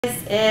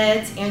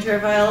It's Andrea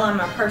Viola. I'm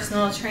a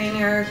personal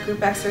trainer,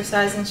 group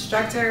exercise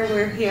instructor.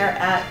 We're here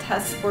at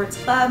Test Sports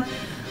Club.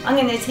 I'm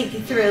going to take you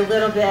through a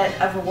little bit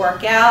of a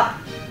workout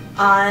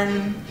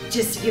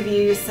just to give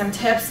you some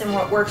tips and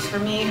what works for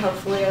me.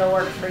 Hopefully it'll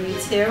work for you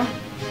too.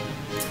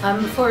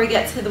 Before we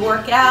get to the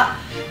workout,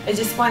 I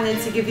just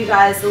wanted to give you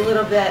guys a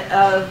little bit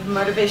of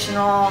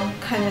motivational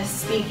kind of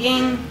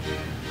speaking.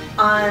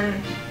 I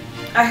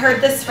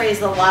heard this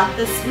phrase a lot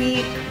this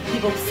week.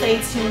 People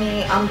say to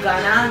me, I'm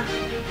gonna.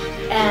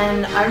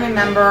 And I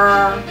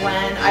remember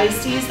when I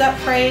used to use that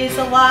phrase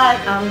a lot,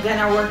 I'm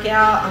gonna work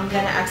out, I'm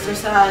gonna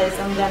exercise,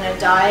 I'm gonna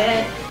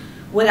diet.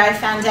 What I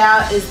found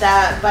out is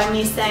that by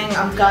me saying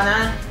I'm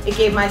gonna, it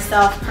gave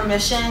myself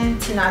permission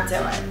to not do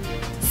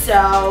it.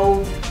 So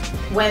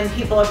when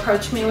people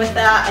approach me with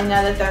that, I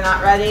know that they're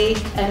not ready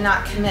and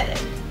not committed.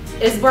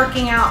 Is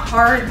working out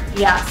hard?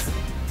 Yes.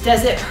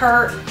 Does it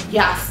hurt?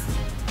 Yes.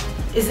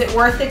 Is it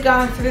worth it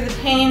going through the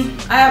pain?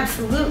 I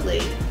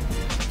absolutely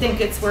think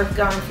it's worth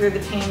going through the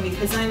pain,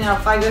 because I know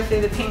if I go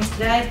through the pain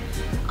today,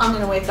 I'm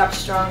going to wake up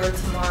stronger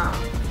tomorrow.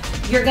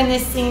 You're going to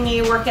see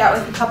me work out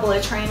with a couple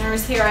of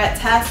trainers here at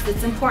Test.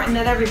 It's important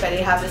that everybody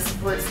have a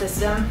support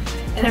system,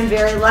 and I'm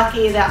very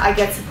lucky that I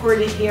get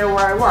supported here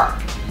where I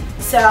work.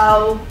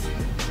 So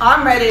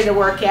I'm ready to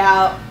work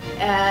out,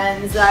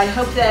 and I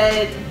hope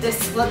that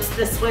this flips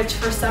the switch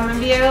for some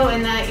of you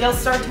and that you'll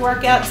start to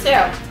work out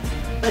too.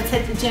 Let's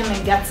hit the gym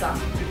and get some.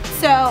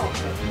 So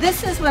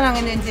this is what I'm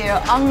going to do.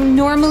 I'll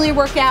normally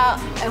work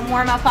out and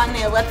warm up on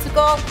the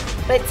elliptical,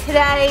 but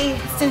today,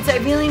 since I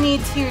really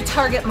need to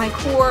target my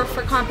core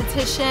for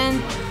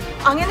competition,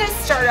 I'm going to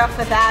start off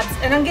with abs,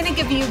 and I'm going to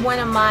give you one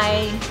of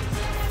my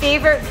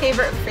favorite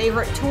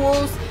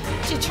tools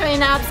to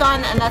train abs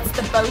on, and that's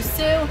the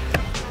BOSU.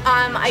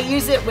 I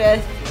use it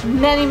with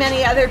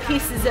many other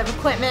pieces of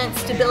equipment,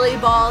 stability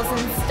balls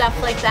and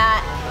stuff like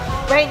that.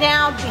 Right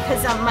now,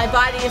 because my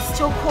body is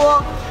still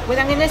cool, what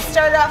I'm going to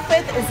start off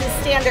with is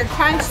a standard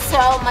crunch. So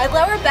my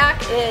lower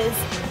back is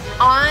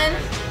on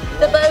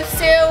the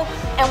BOSU,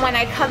 and when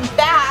I come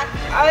back,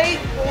 I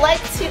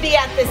like to be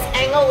at this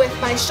angle with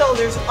my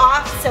shoulders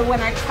off, so when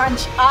I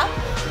crunch up,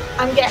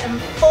 I'm getting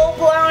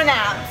full-blown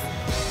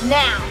abs.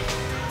 Now,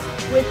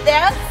 with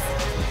this,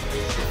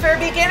 for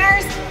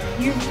beginners,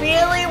 you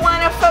really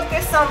want to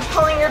focus on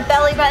pulling your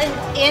belly button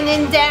in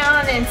and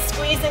down and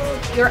squeezing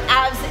your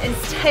abs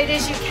as tight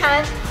as you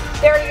can.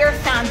 They're your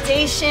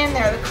foundation,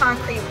 they're the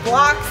concrete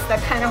blocks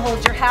that kind of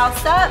hold your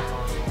house up.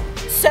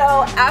 So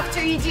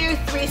after you do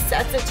 3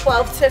 sets of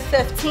 12 to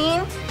 15,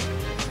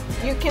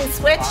 you can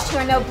switch to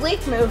an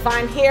oblique move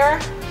on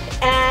here.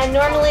 And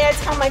normally I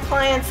tell my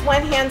clients,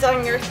 one hand's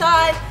on your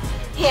thigh,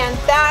 hand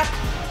back.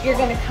 You're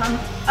going to come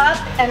up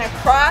and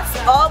across,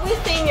 all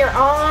within your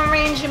own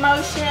range of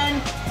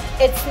motion.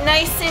 It's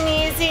nice and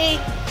easy,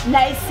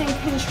 nice and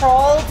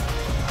controlled.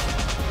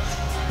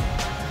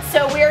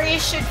 So where you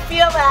should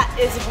feel that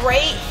is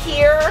right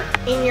here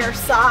in your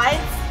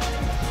sides.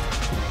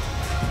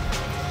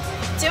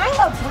 Doing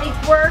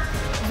oblique work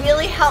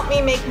really helped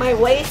me make my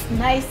waist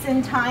nice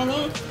and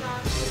tiny.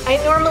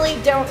 I normally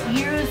don't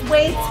use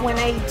weights when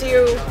I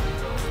do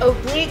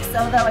obliques,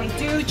 although I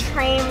do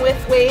train with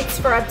weights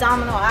for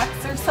abdominal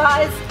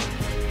exercise.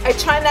 I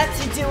try not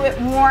to do it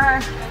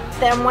more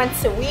than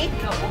once a week.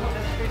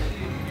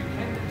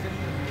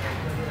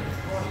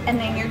 And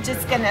then you're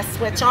just gonna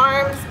switch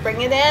arms,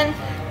 bring it in.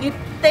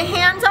 The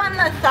hands on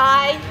the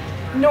thigh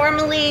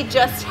normally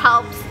just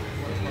helps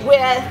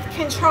with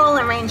control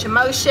and range of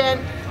motion.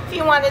 If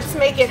you wanted to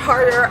make it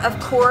harder, of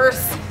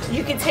course,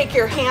 you could take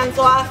your hands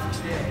off,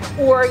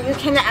 or you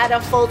can add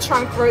a full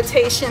trunk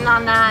rotation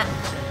on that.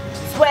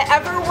 It's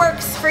whatever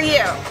works for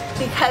you,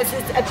 because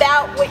it's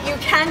about what you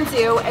can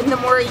do, and the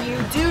more you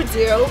do,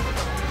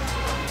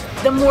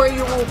 the more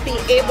you will be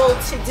able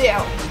to do.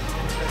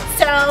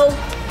 So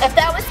if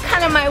that was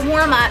kind of my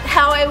warm-up,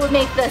 how I would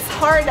make this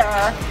harder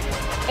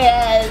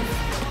is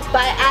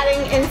by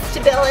adding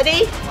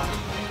instability.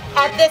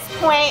 At this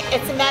point,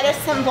 it's a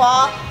medicine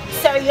ball,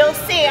 so you'll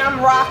see I'm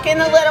rocking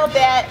a little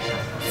bit,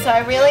 so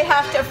I really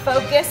have to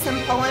focus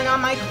and pull in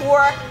on my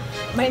core.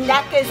 My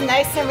neck is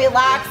nice and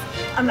relaxed.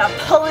 I'm not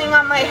pulling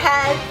on my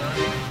head.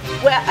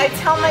 What I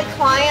tell my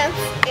clients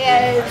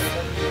is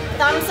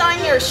thumbs on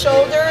your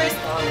shoulders,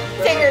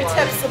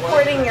 fingertips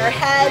supporting your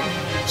head,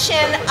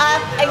 chin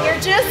up, and you're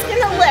just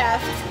gonna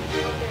lift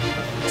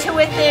to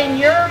within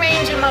your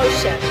range of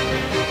motion.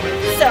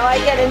 So I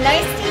get a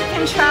nice deep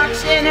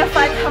contraction if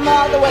I come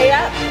all the way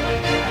up,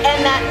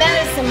 and that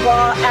medicine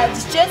ball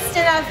adds just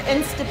enough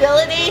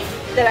instability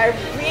that I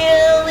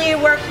really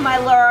work my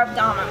lower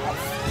abdominals.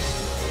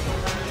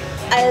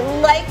 I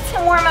like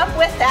to warm up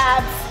with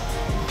abs.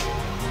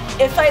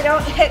 If I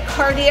don't hit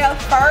cardio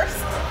first,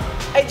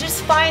 I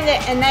just find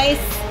it a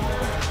nice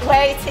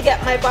way to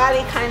get my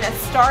body kind of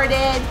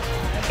started.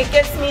 It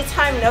gives me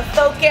time to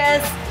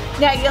focus.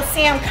 Now you'll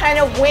see I'm kind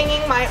of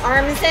winging my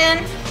arms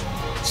in.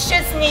 It's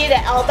just knee to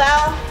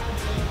elbow.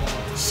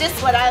 It's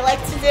just what I like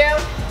to do.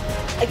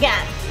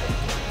 Again,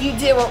 you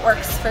do what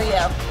works for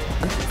you.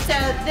 So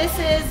this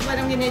is what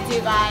I'm gonna do,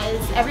 guys.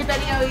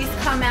 Everybody always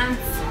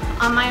comments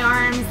on my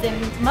arms, and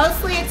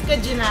mostly it's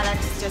good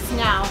genetics, just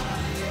know.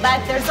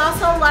 But there's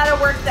also a lot of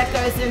work that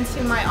goes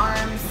into my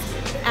arms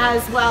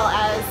as well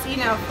as, you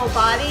know, full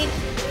body.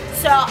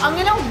 So I'm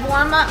gonna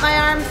warm up my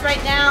arms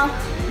right now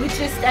with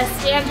just a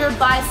standard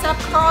bicep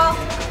curl.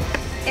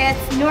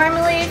 It's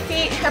normally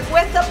feet hip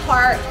width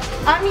apart.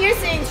 I'm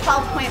using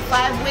 12.5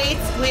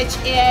 weights, which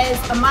is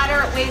a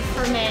moderate weight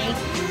for me.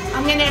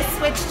 I'm gonna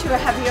switch to a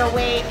heavier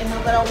weight in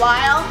a little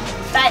while,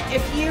 but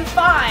if you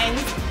find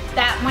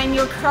that when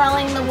you're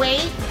curling the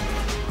weight,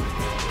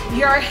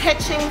 you're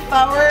hitching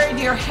forward,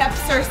 your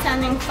hips are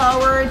sending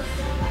forward,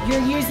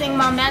 you're using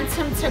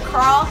momentum to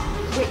curl,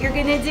 what you're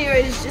gonna do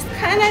is just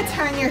kind of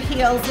turn your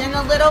heels in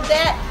a little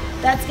bit.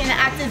 That's gonna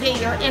activate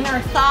your inner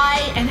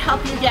thigh and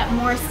help you get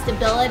more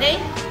stability.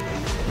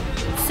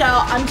 So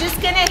I'm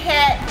just gonna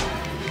hit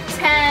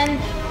 10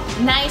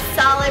 nice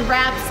solid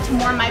reps to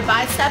warm my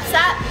biceps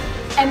up.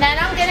 And then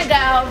I'm gonna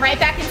go right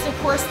back into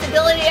core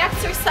stability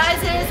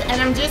exercises,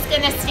 and I'm just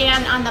gonna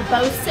stand on the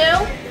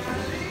Bosu,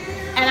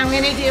 and I'm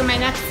gonna do my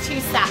next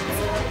 2 sets.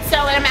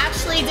 So what I'm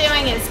actually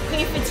doing is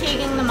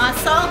pre-fatiguing the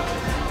muscle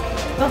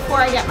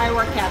before I get my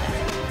workout in.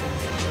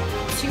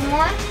 2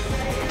 more,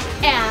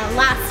 and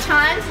last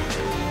time.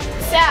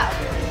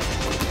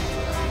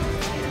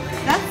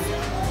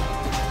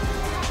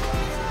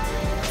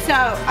 So,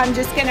 I'm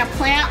just gonna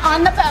plant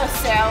on the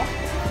Bosu.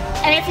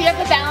 And if you have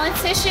a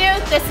balance issue,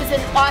 this is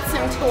an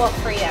awesome tool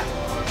for you.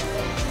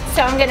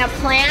 So I'm gonna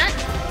plant,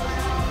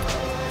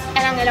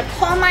 and I'm gonna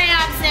pull my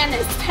abs in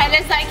as tight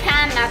as I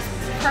can. That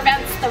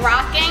prevents the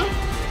rocking.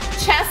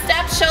 Chest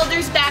up,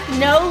 shoulders back,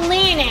 no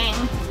leaning.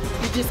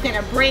 You're just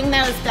gonna bring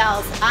those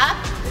bells up.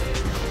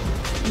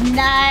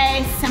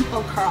 Nice,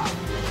 simple curl.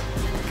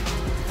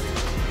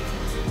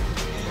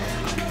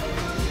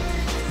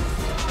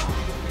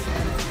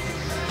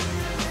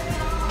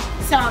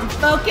 So I'm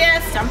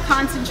focused, I'm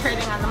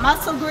concentrating on the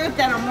muscle group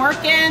that I'm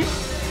working.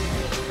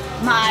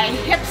 My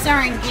hips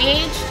are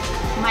engaged,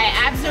 my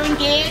abs are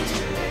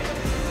engaged.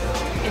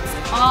 It's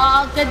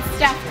all good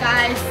stuff,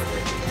 guys.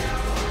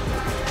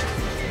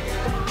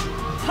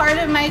 Part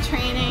of my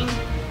training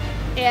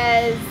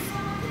is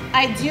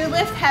I do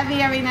lift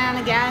heavy every now and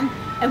again.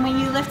 And when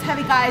you lift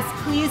heavy, guys,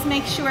 please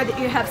make sure that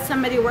you have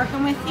somebody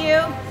working with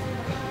you.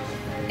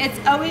 It's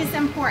always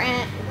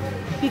important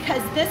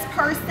because this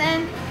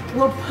person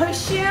will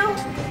push you,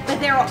 but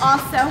they will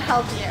also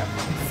help you.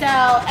 So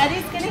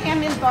Eddie's gonna hand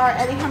me the bar.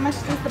 Eddie, how much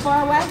does the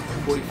bar weigh?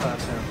 45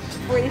 pounds.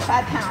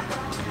 45 pounds.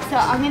 So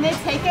I'm gonna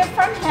take it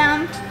from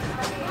him.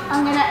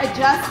 I'm gonna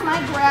adjust my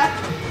grip.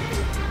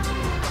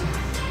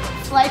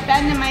 Slight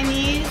bend in my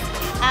knees.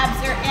 Abs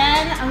are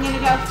in. I'm gonna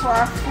go for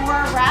a 4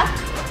 rep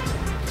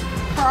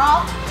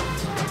curl.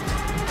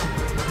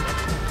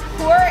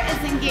 Core is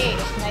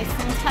engaged, nice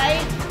and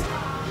tight.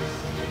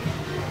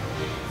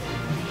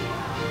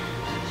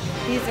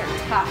 These are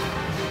tough.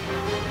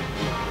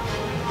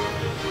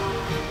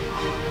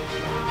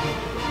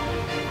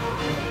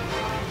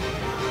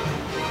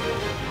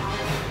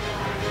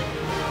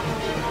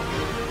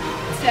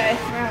 So I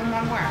throw in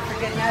 1 more for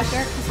good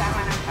measure because I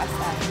want to press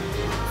that.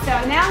 So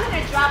now I'm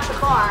going to drop the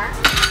bar,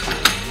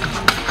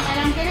 and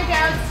I'm going to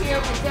go to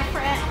a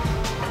different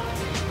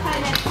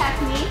kind of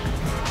technique,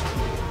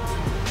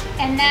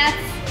 and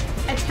that's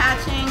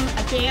attaching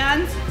a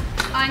band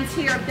onto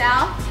your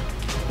belt.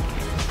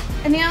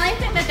 And the only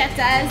thing that that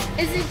does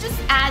is it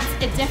just adds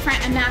a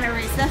different amount of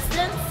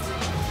resistance,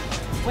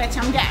 which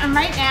I'm getting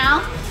right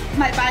now.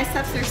 My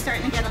biceps are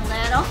starting to get a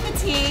little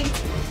fatigued.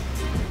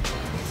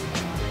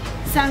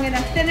 So I'm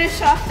gonna finish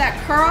off that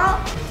curl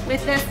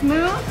with this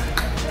move,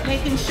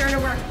 making sure to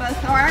work both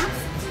arms.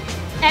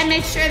 And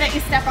make sure that you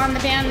step on the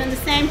band in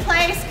the same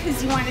place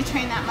because you want to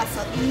train that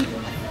muscle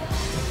evenly.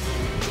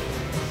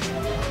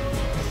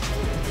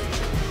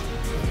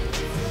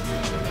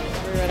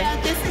 So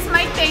this is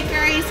Mike Baker.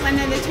 He's one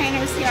of the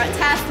trainers here at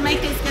Test. Mike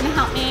is going to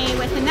help me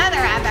with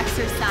another ab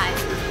exercise.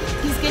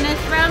 He's going to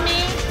throw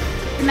me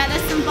the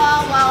medicine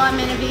ball while I'm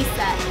in a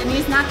V-set, and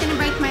he's not going to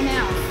break my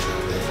nails.